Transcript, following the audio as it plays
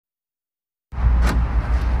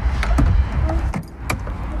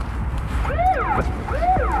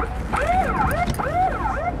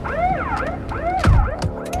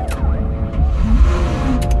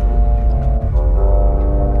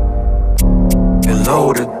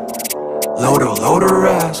loaded. Load her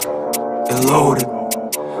ass. Get loaded.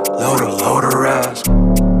 Load her ass.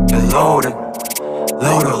 Get loaded.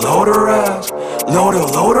 Load her ass.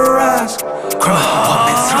 Load her ass.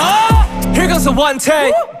 Here goes a one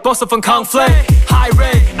take. Boss up on conflict. High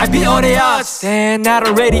rate, I beat all the odds. And not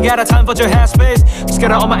already got a time for your headspace. Just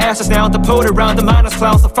get all my asses now to put around the minus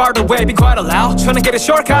clowns. So far away, be quite loud. Tryna get a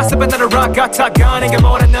shortcut, step another rock, got top gun and get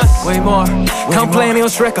more than us. Way more. Complaining on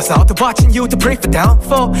Shrek, cause out to watching you to break for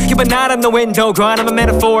downfall. Keep an eye on the window, grind on my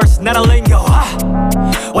metaphors, not a lingo.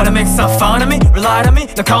 Wanna make some fun of me, rely on me,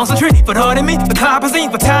 no concentrate, but hurting me, but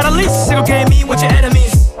opposite, but totally. Single game me with your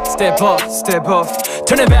enemies. Step off,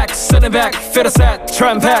 turn it back, send it back, fit a set,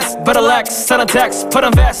 try and pass, but relax, send a text, put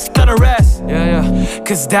on vest, done a rest.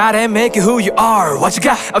 Cause that ain't make you who you are. What you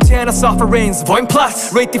got? I'm generous offerings, void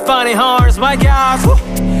plus, rate defining hearts, my God.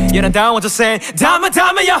 Yeah, I'm down with just saying, dama,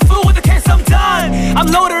 yeah, fool with the case, I'm done. I'm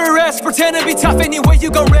loaded arrest, pretend to be tough anyway you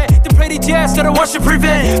go red. The pretty jazz to the worship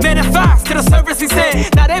prevent, man and fast to the service insane.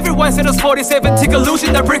 Not everyone's in those 47, take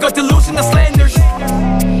illusion, that bring out delusion, the slanders.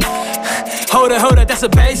 Hold it, that's a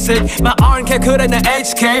basic. My arm can't cut in the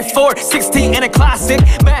HK 460 in a classic.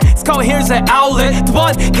 Man, it's called here's an outlet. The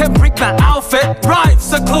one can break my outfit. Right,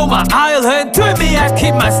 seclude my island. Doing me, I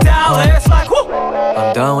keep my style. It's like, whoo.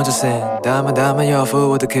 I'm done with just saying, dama, you're a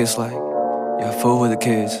fool with the kids like. You're a fool with the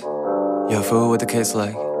kids. You're a fool with the kids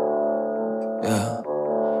like. Yeah,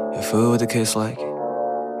 you're a fool with the kids like.